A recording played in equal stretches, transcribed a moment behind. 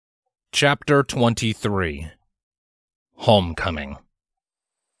Chapter 23 Homecoming.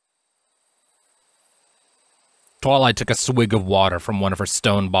 Twilight took a swig of water from one of her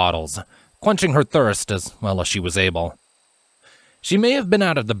stone bottles, quenching her thirst as well as she was able. She may have been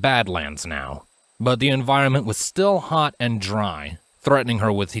out of the Badlands now, but the environment was still hot and dry, threatening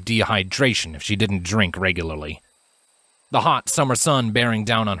her with dehydration if she didn't drink regularly. The hot summer sun bearing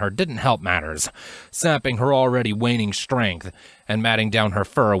down on her didn't help matters, sapping her already waning strength and matting down her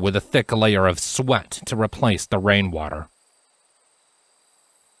fur with a thick layer of sweat to replace the rainwater.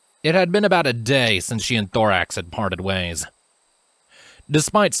 It had been about a day since she and Thorax had parted ways.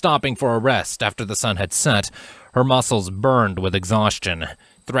 Despite stopping for a rest after the sun had set, her muscles burned with exhaustion,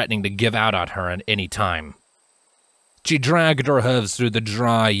 threatening to give out on her at any time. She dragged her hooves through the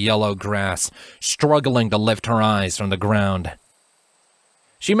dry, yellow grass, struggling to lift her eyes from the ground.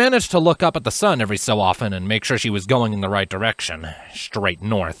 She managed to look up at the sun every so often and make sure she was going in the right direction, straight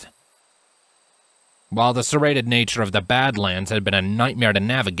north. While the serrated nature of the Badlands had been a nightmare to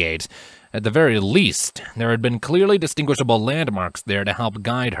navigate, at the very least, there had been clearly distinguishable landmarks there to help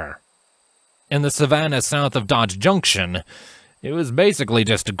guide her. In the savanna south of Dodge Junction, it was basically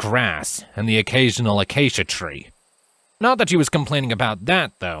just grass and the occasional acacia tree. Not that she was complaining about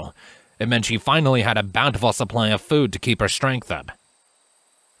that, though. It meant she finally had a bountiful supply of food to keep her strength up.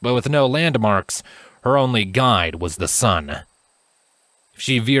 But with no landmarks, her only guide was the sun. If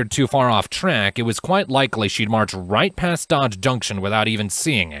she veered too far off track, it was quite likely she'd march right past Dodge Junction without even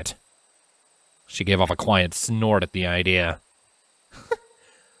seeing it. She gave off a quiet snort at the idea.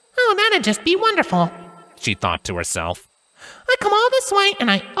 Oh, that'd just be wonderful, she thought to herself. I come all this way and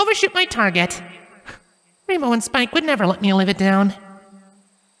I overshoot my target. Rainbow and Spike would never let me live it down.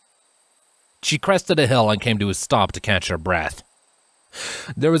 She crested a hill and came to a stop to catch her breath.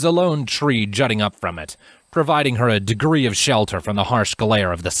 There was a lone tree jutting up from it, providing her a degree of shelter from the harsh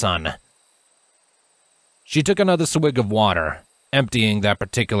glare of the sun. She took another swig of water, emptying that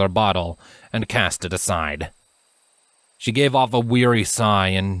particular bottle, and cast it aside. She gave off a weary sigh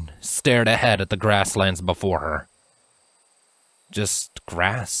and stared ahead at the grasslands before her. Just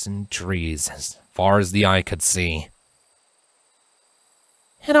grass and trees, as far as the eye could see.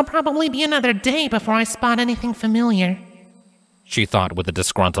 It'll probably be another day before I spot anything familiar, she thought with a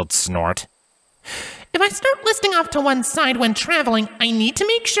disgruntled snort. If I start listing off to one side when traveling, I need to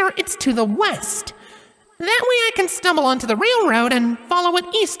make sure it's to the west. That way I can stumble onto the railroad and follow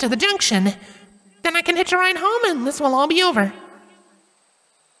it east to the junction. Then I can hitch a ride home and this will all be over.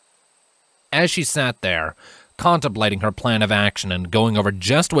 As she sat there, contemplating her plan of action and going over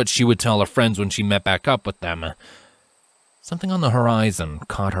just what she would tell her friends when she met back up with them, something on the horizon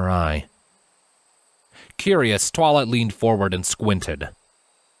caught her eye. Curious, Twilight leaned forward and squinted.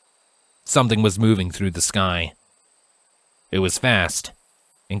 Something was moving through the sky. It was fast,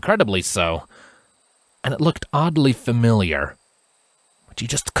 incredibly so, and it looked oddly familiar, but she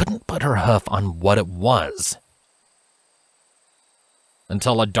just couldn't put her hoof on what it was.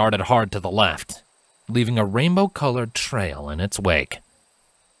 Until it darted hard to the left, leaving a rainbow-colored trail in its wake.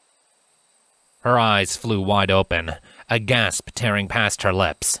 Her eyes flew wide open, a gasp tearing past her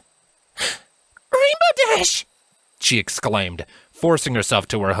lips. Rainbow Dash! She exclaimed, forcing herself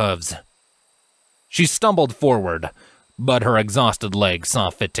to her hooves. She stumbled forward, but her exhausted legs saw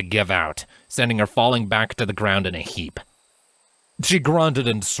fit to give out, sending her falling back to the ground in a heap. She grunted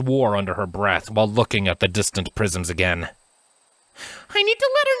and swore under her breath while looking at the distant prisms again. I need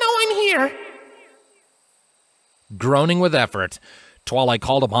to let her know I'm here! Groaning with effort, Twilight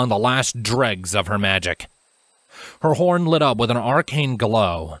called upon the last dregs of her magic. Her horn lit up with an arcane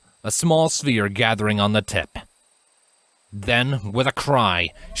glow, a small sphere gathering on the tip. Then, with a cry,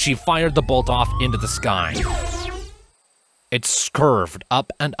 she fired the bolt off into the sky. It curved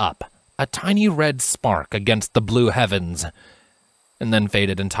up and up, a tiny red spark against the blue heavens, and then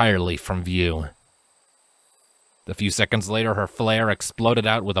faded entirely from view. A few seconds later, her flare exploded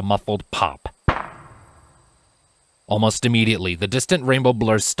out with a muffled pop. Almost immediately, the distant rainbow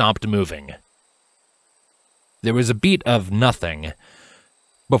blur stopped moving. There was a beat of nothing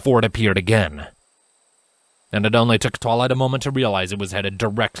before it appeared again, and it only took Twilight a moment to realize it was headed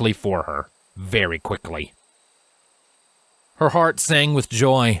directly for her, very quickly. Her heart sang with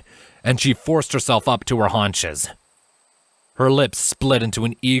joy, and she forced herself up to her haunches. Her lips split into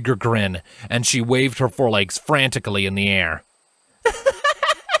an eager grin, and she waved her forelegs frantically in the air.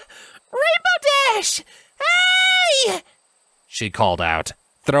 Rainbow Dash! Hey! She called out,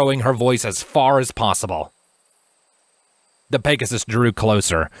 throwing her voice as far as possible. The Pegasus drew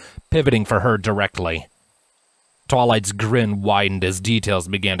closer, pivoting for her directly. Twilight's grin widened as details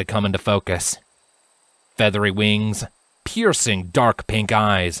began to come into focus. Feathery wings, piercing dark pink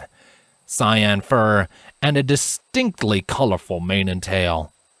eyes, cyan fur, and a distinctly colorful mane and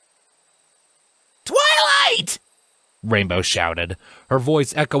tail. Twilight! Rainbow shouted, her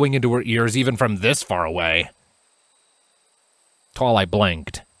voice echoing into her ears even from this far away. Twilight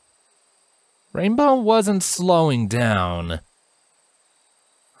blinked. Rainbow wasn't slowing down.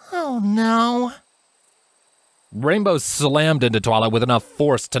 Oh no. Rainbow slammed into Twilight with enough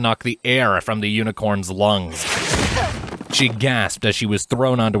force to knock the air from the unicorn's lungs. She gasped as she was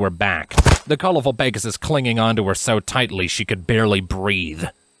thrown onto her back, the colorful Pegasus clinging onto her so tightly she could barely breathe.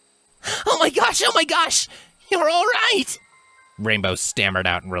 Oh my gosh, you're all right! Rainbow stammered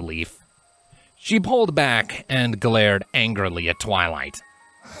out in relief. She pulled back and glared angrily at Twilight.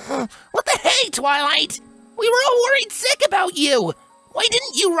 What the hey, Twilight? We were all worried sick about you! Why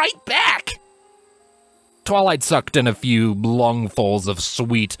didn't you write back? Twilight sucked in a few lungfuls of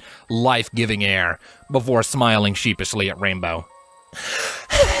sweet, life-giving air before smiling sheepishly at Rainbow.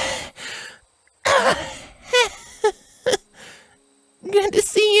 Good to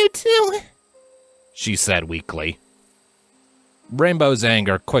see you too, she said weakly. Rainbow's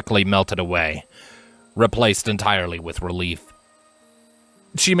anger quickly melted away, replaced entirely with relief.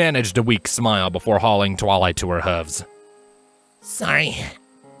 She managed a weak smile before hauling Twilight to her hooves. Sorry.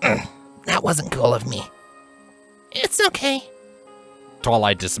 That wasn't cool of me. It's okay.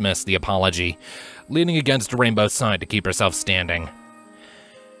 Twilight dismissed the apology, leaning against Rainbow's side to keep herself standing.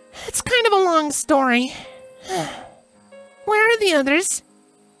 It's kind of a long story. Where are the others?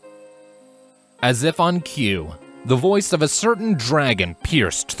 As if on cue, the voice of a certain dragon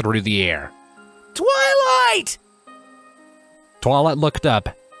pierced through the air. Twilight! Twilight looked up,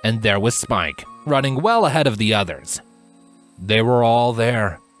 and there was Spike, running well ahead of the others. They were all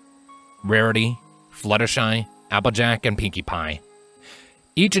there. Rarity, Fluttershy, Applejack, and Pinkie Pie.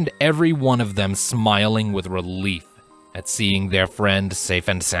 Each and every one of them smiling with relief at seeing their friend safe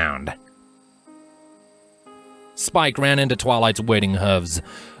and sound. Spike ran into Twilight's waiting hooves,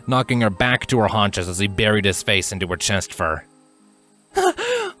 knocking her back to her haunches as he buried his face into her chest fur.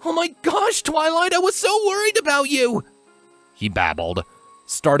 Oh my gosh, Twilight, I was so worried about you! He babbled,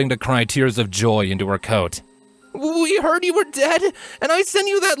 starting to cry tears of joy into her coat. We heard you were dead, and I sent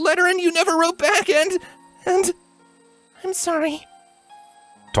you that letter and you never wrote back, and... I'm sorry.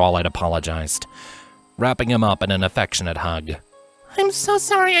 Twilight apologized, wrapping him up in an affectionate hug. I'm so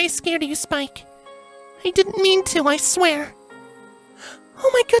sorry I scared you, Spike. I didn't mean to, I swear.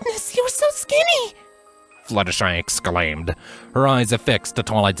 Oh my goodness, you were so skinny! Fluttershy exclaimed, her eyes affixed to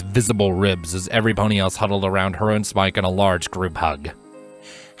Twilight's visible ribs as every pony else huddled around her and Spike in a large group hug.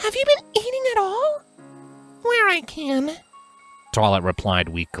 Have you been eating at all? Where I can. Twilight replied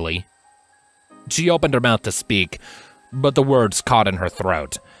weakly. She opened her mouth to speak, but the words caught in her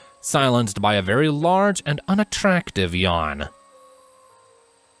throat, silenced by a very large and unattractive yawn.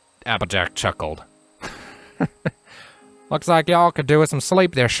 Applejack chuckled. Looks like y'all could do with some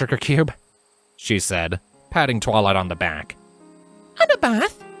sleep there, Sugar Cube, she said, patting Twilight on the back. And a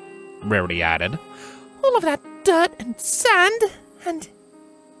bath, Rarity added. all of that dirt and sand, and...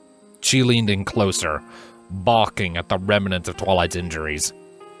 She leaned in closer, balking at the remnants of Twilight's injuries.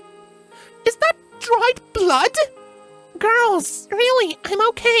 Is that dried blood? Girls, really, I'm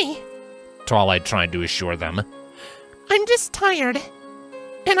okay. Twilight tried to assure them. I'm just tired,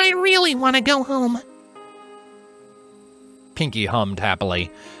 and I really want to go home. Pinkie hummed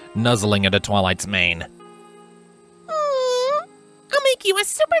happily, nuzzling into Twilight's mane. I'll make you a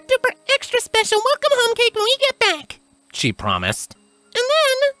super-duper extra special welcome home cake when we get back, she promised. And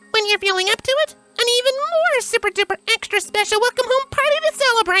then, when you're feeling up to it, an even more super-duper extra special welcome home party to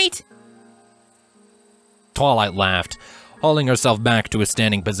celebrate. Twilight laughed, hauling herself back to a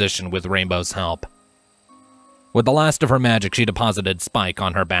standing position with Rainbow's help. With the last of her magic, she deposited Spike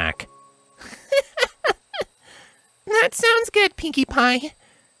on her back. That sounds good, Pinkie Pie.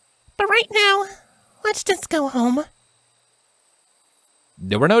 But right now, let's just go home.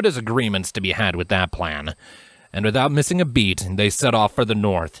 There were no disagreements to be had with that plan, and without missing a beat, they set off for the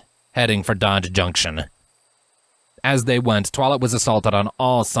north, heading for Dodge Junction. As they went, Twilight was assaulted on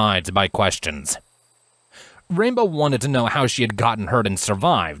all sides by questions. Rainbow wanted to know how she had gotten hurt and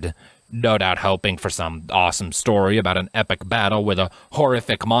survived, no doubt hoping for some awesome story about an epic battle with a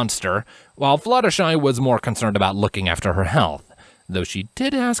horrific monster, while Fluttershy was more concerned about looking after her health, though she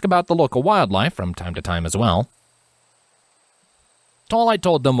did ask about the local wildlife from time to time as well. Twilight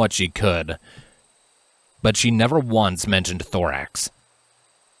told them what she could, but she never once mentioned Thorax.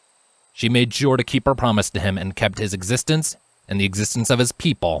 She made sure to keep her promise to him and kept his existence and the existence of his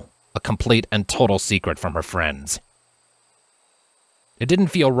people a complete and total secret from her friends. It didn't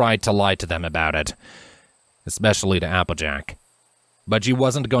feel right to lie to them about it, especially to Applejack. But she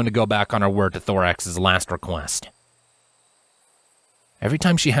wasn't going to go back on her word to Thorax's last request. Every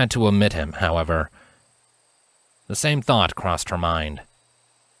time she had to omit him, however, the same thought crossed her mind.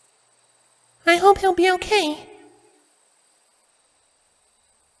 I hope he'll be okay.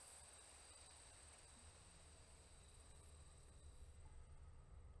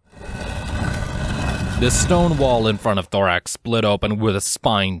 The stone wall in front of Thorax split open with a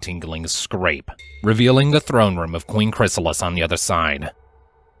spine-tingling scrape, revealing the throne room of Queen Chrysalis on the other side.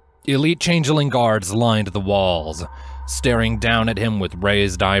 Elite changeling guards lined the walls, staring down at him with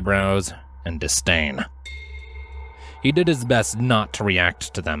raised eyebrows and disdain. He did his best not to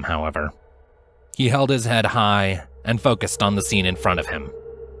react to them, however. He held his head high and focused on the scene in front of him.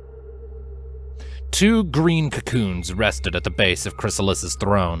 2 green cocoons rested at the base of Chrysalis's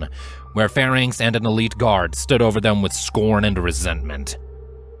throne, where Pharynx and an elite guard stood over them with scorn and resentment.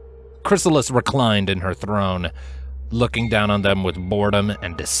 Chrysalis reclined in her throne, looking down on them with boredom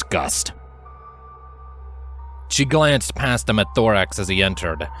and disgust. She glanced past them at Thorax as he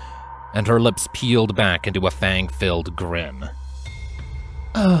entered, and her lips peeled back into a fang-filled grin.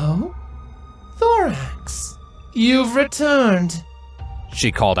 Oh? Thorax, you've returned, she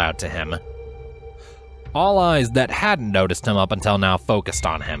called out to him. All eyes that hadn't noticed him up until now focused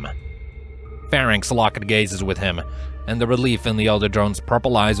on him. Pharynx locked gazes with him, and the relief in the Elder Drone's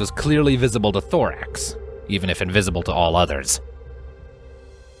purple eyes was clearly visible to Thorax, even if invisible to all others.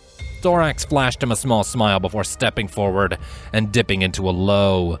 Thorax flashed him a small smile before stepping forward and dipping into a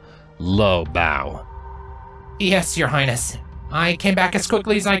low, low bow. Yes, Your Highness. I came back as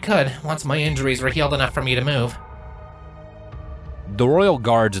quickly as I could, once my injuries were healed enough for me to move. The royal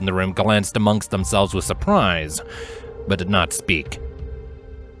guards in the room glanced amongst themselves with surprise, but did not speak.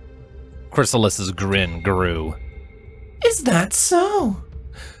 Chrysalis's grin grew. Is that so?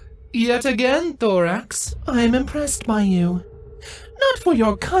 Yet again, Thorax, I am impressed by you. Not for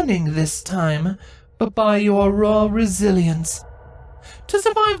your cunning this time, but by your raw resilience. To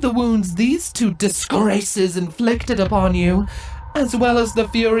survive the wounds these 2 disgraces inflicted upon you, as well as the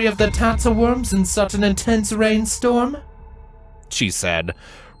fury of the tatterworms in such an intense rainstorm, she said,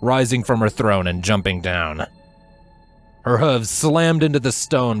 rising from her throne and jumping down. Her hooves slammed into the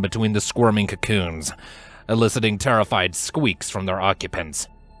stone between the squirming cocoons, eliciting terrified squeaks from their occupants.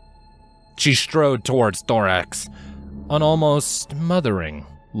 She strode towards Thorax, an almost mothering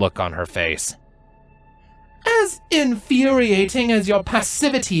look on her face. As infuriating as your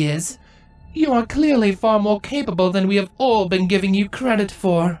passivity is, you are clearly far more capable than we have all been giving you credit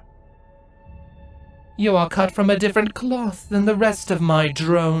for. You are cut from a different cloth than the rest of my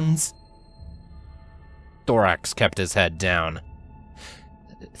drones. Thorax kept his head down.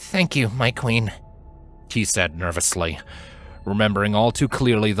 Thank you, my queen, he said nervously, remembering all too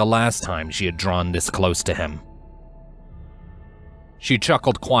clearly the last time she had drawn this close to him. She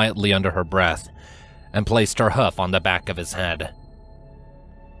chuckled quietly under her breath and placed her hoof on the back of his head.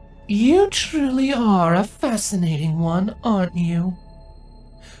 You truly are a fascinating one, aren't you?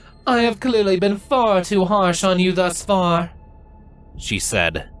 I have clearly been far too harsh on you thus far, she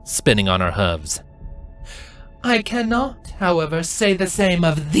said, spinning on her hooves. I cannot, however, say the same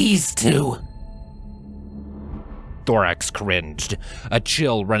of these 2. Thorax cringed, a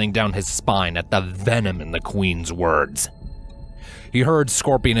chill running down his spine at the venom in the queen's words. He heard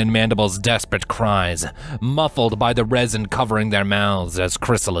Scorpion and Mandible's desperate cries, muffled by the resin covering their mouths as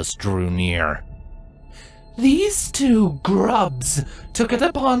Chrysalis drew near. These 2 grubs took it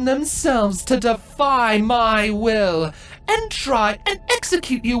upon themselves to defy my will and try and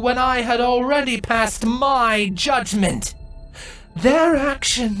execute you when I had already passed my judgment. Their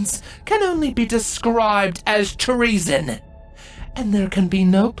actions can only be described as treason, and there can be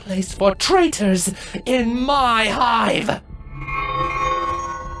no place for traitors in my hive.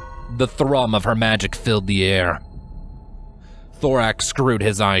 The thrum of her magic filled the air. Thorax screwed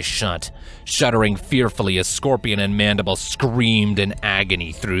his eyes shut, shuddering fearfully as Scorpion and Mandible screamed in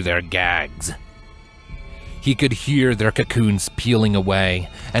agony through their gags. He could hear their cocoons peeling away,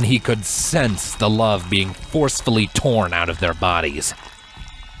 and he could sense the love being forcefully torn out of their bodies.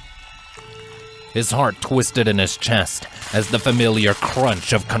 His heart twisted in his chest as the familiar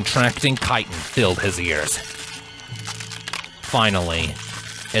crunch of contracting chitin filled his ears. Finally,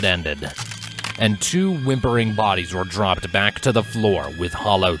 it ended, and 2 whimpering bodies were dropped back to the floor with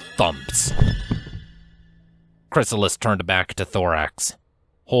hollow thumps. Chrysalis turned back to Thorax,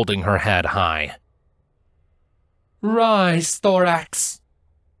 holding her head high. Rise, Thorax.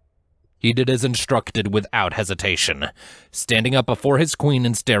 He did as instructed without hesitation, standing up before his queen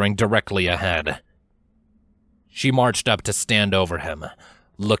and staring directly ahead. She marched up to stand over him,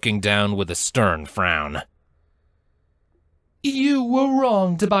 looking down with a stern frown. You were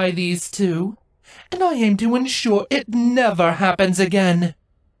wrong to buy these two, and I aim to ensure it never happens again.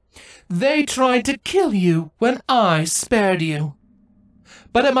 They tried to kill you when I spared you.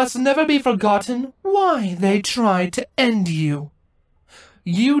 But it must never be forgotten why they tried to end you.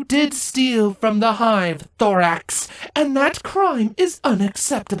 You did steal from the hive, Thorax, and that crime is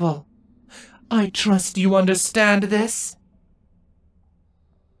unacceptable. I trust you understand this?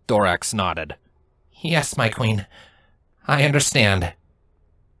 Thorax nodded. Yes, my queen. I understand.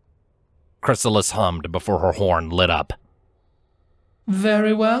 Chrysalis hummed before her horn lit up.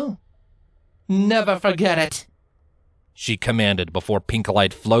 Very well. Never forget it, she commanded before pink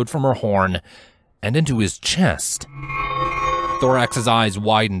light flowed from her horn and into his chest. Thorax's eyes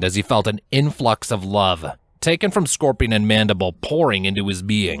widened as he felt an influx of love, taken from Scorpion and Mandible, pouring into his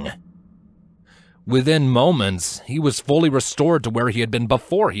being. Within moments, he was fully restored to where he had been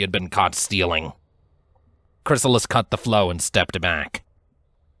before he had been caught stealing. Chrysalis cut the flow and stepped back.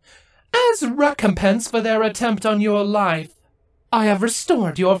 As recompense for their attempt on your life, I have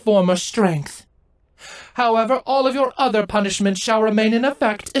restored your former strength. However, all of your other punishments shall remain in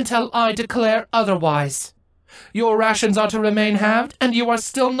effect until I declare otherwise. Your rations are to remain halved, and you are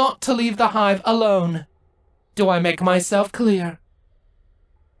still not to leave the hive alone. Do I make myself clear?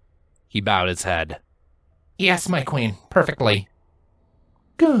 He bowed his head. Yes, my queen, perfectly.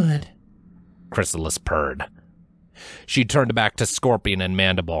 Good, Chrysalis purred. She turned back to Scorpion and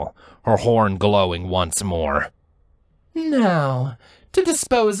Mandible, her horn glowing once more. Now, to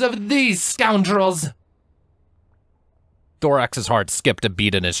dispose of these scoundrels! Thorax's heart skipped a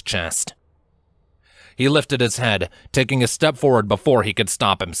beat in his chest. He lifted his head, taking a step forward before he could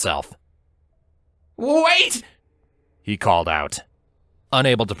stop himself. Wait! He called out,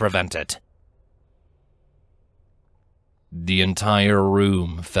 unable to prevent it. The entire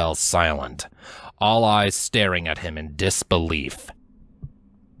room fell silent, all eyes staring at him in disbelief.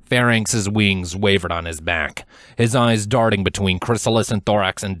 Pharynx's wings wavered on his back, his eyes darting between Chrysalis and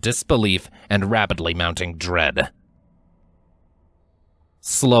Thorax in disbelief and rapidly mounting dread.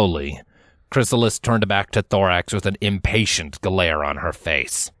 Slowly, Chrysalis turned back to Thorax with an impatient glare on her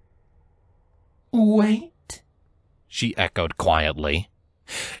face. Wait, she echoed quietly.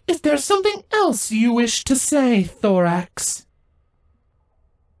 Is there something else you wish to say, Thorax?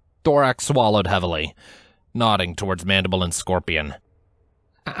 Thorax swallowed heavily, nodding towards Mandible and Scorpion.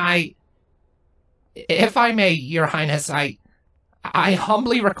 If I may, Your Highness, I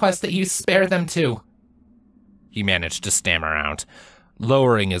humbly request that you spare them too. He managed to stammer out,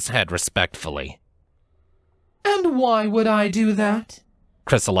 lowering his head respectfully. And why would I do that?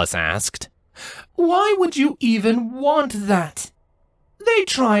 Chrysalis asked. Why would you even want that? They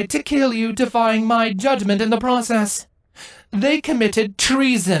tried to kill you, defying my judgment in the process. They committed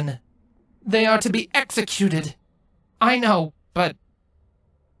treason. They are to be executed. I know, but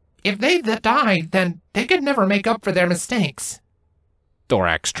if they died, then they could never make up for their mistakes.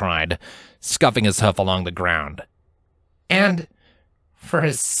 Thorax tried, scuffing his hoof along the ground. And for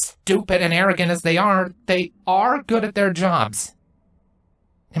as stupid and arrogant as they are good at their jobs.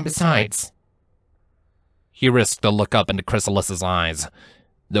 And besides... He risked a look up into Chrysalis's eyes,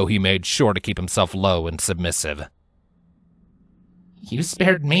 though he made sure to keep himself low and submissive. You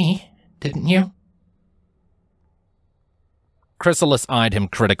spared me, didn't you? Chrysalis eyed him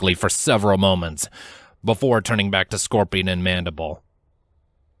critically for several moments, before turning back to Scorpion and Mandible.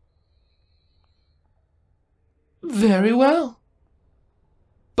 Very well.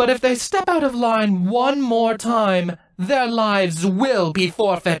 But if they step out of line one more time, their lives will be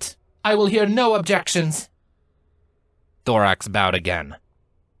forfeit. I will hear no objections. Thorax bowed again.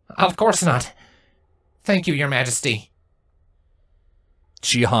 Of course not. Thank you, Your Majesty.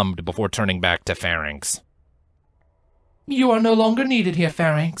 She hummed before turning back to Pharynx. You are no longer needed here,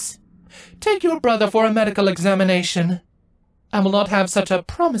 Pharynx. Take your brother for a medical examination. I will not have such a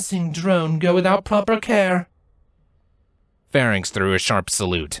promising drone go without proper care. Pharynx threw a sharp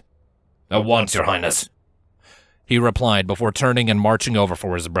salute. At once, Your Highness, he replied before turning and marching over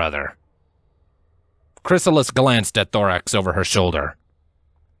for his brother. Chrysalis glanced at Thorax over her shoulder.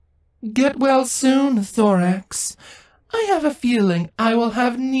 Get well soon, Thorax. I have a feeling I will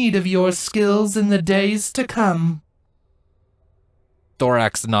have need of your skills in the days to come.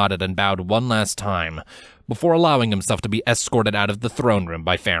 Thorax nodded and bowed one last time, before allowing himself to be escorted out of the throne room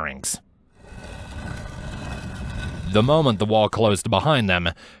by Pharynx. The moment the wall closed behind them,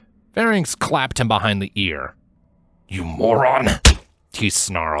 Pharynx clapped him behind the ear. You moron! He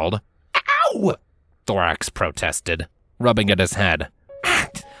snarled. Ow! Thorax protested, rubbing at his head.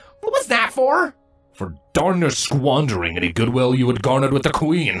 What was that for? For darn near squandering any goodwill you had garnered with the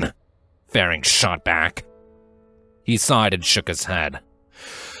Queen, Pharynx shot back. He sighed and shook his head.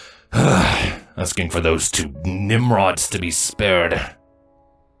 Asking for those two Nimrods to be spared.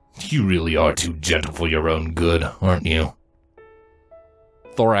 You really are too gentle for your own good, aren't you?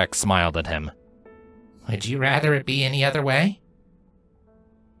 Thorax smiled at him. Would you rather it be any other way?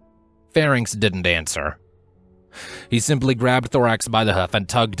 Pharynx didn't answer. He simply grabbed Thorax by the hoof and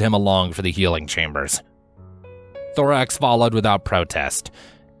tugged him along for the healing chambers. Thorax followed without protest,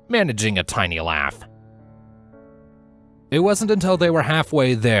 managing a tiny laugh. It wasn't until they were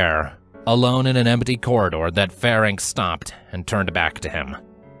halfway there, alone in an empty corridor, that Pharynx stopped and turned back to him.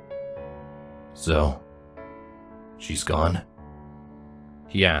 So, she's gone?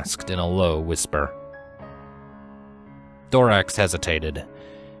 He asked in a low whisper. Thorax hesitated,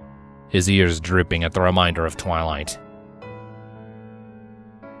 his ears drooping at the reminder of Twilight.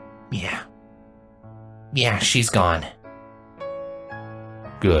 Yeah, she's gone.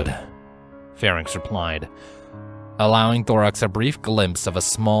 Good, Pharynx replied, allowing Thorax a brief glimpse of a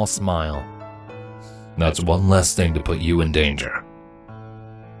small smile. That's one less thing to put you in danger.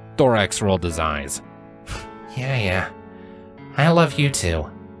 Thorax rolled his eyes. Yeah. I love you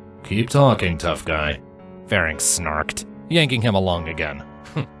too. Keep talking, tough guy, Pharynx snarked, yanking him along again.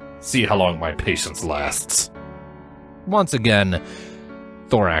 See how long my patience lasts. Once again,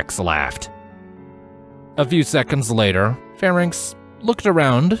 Thorax laughed. A few seconds later, Pharynx looked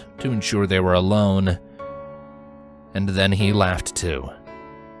around to ensure they were alone, and then he laughed too.